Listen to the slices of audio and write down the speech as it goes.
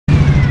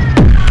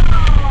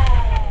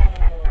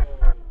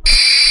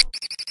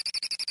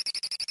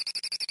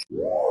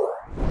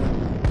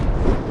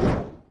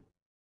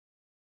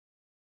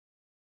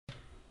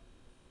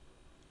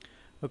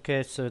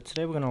Okay, so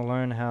today we're going to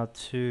learn how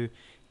to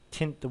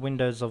tint the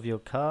windows of your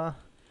car,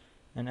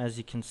 and as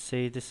you can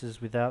see this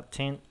is without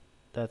tint.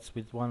 That's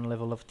with one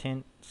level of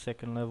tint,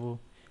 second level,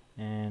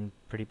 and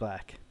pretty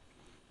black.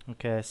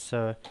 Okay,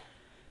 so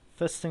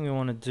first thing we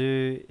want to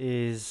do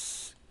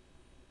is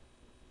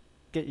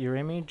get your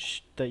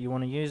image that you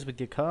want to use with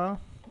your car,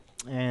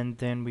 and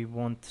then we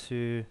want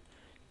to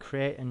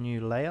create a new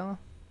layer,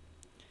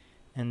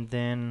 and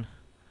then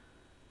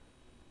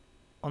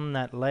on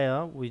that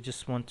layer we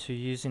just want to,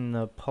 using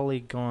the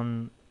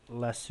polygon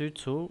lasso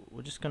tool,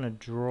 we're just going to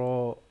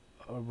draw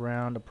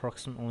around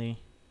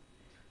approximately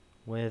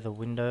where the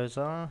windows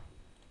are,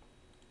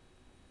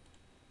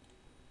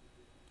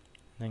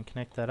 then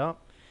connect that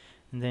up,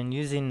 and then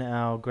using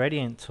our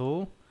gradient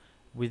tool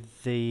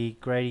with the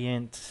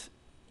gradient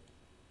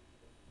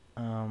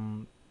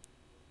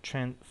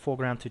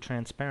foreground to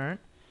transparent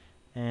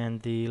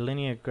and the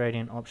linear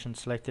gradient option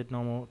selected,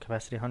 normal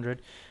capacity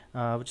 100,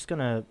 we're just going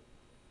to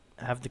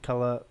have the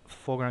color,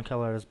 foreground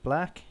color as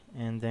black,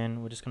 and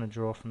then we're just going to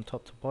draw from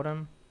top to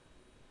bottom.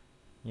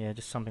 Yeah,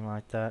 just something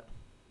like that.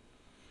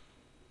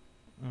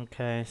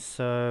 Okay,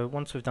 so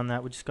once we've done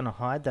that, we're just going to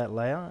hide that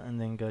layer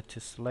and then go to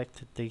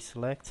select,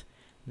 deselect.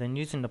 Then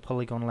using the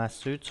polygon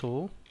lasso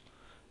tool,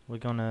 we're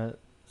going to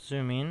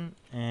zoom in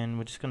and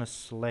we're just going to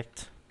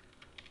select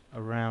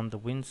around the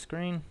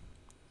windscreen.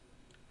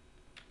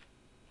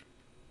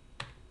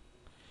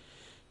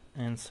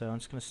 And so I'm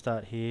just going to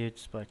start here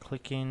just by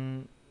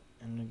clicking,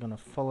 and we're going to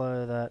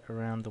follow that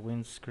around the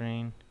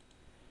windscreen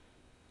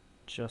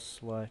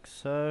just like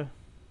so.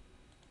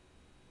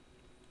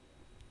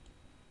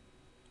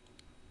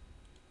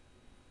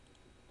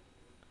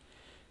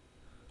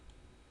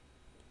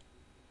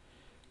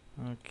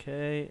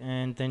 Okay,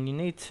 and then you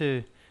need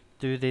to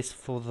do this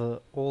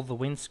for all the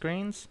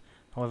windscreens.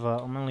 However,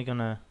 I'm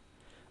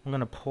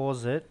gonna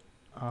pause it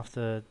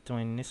after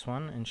doing this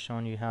one and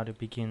showing you how to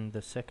begin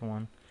the second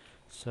one.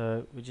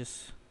 So we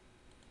just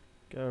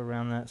go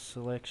around that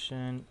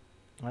selection.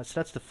 Alright, so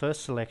that's the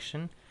first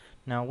selection.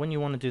 Now when you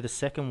want to do the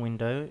second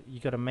window,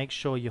 you got to make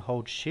sure you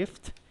hold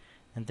shift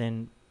and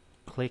then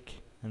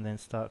click and then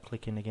start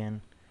clicking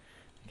again.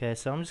 Okay,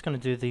 so I'm just going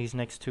to do these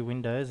next two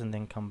windows and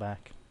then come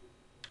back.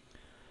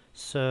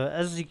 So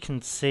as you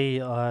can see,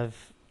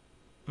 I've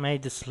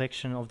made the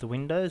selection of the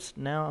windows.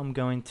 Now I'm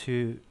going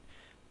to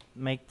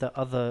make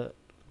the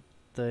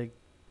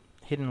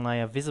hidden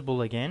layer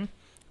visible again,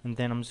 and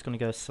then I'm just going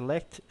to go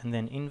select and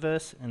then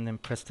inverse and then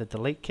press the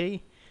delete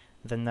key.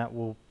 Then that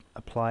will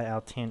apply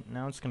our tint.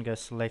 Now I'm just going to go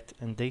select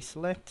and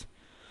deselect.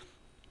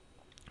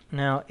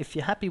 Now if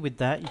you're happy with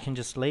that, you can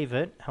just leave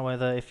it.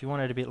 However, if you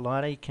want it a bit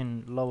lighter, you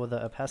can lower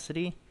the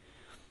opacity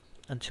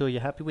until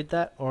you're happy with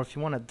that, or if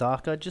you want it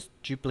darker, just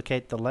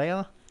duplicate the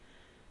layer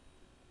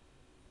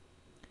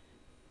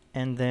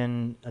and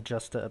then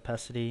adjust the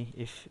opacity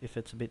if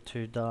it's a bit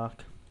too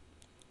dark.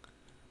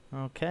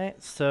 Okay,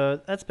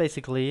 so that's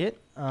basically it.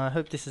 I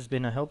hope this has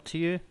been a help to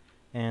you,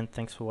 and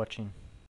thanks for watching.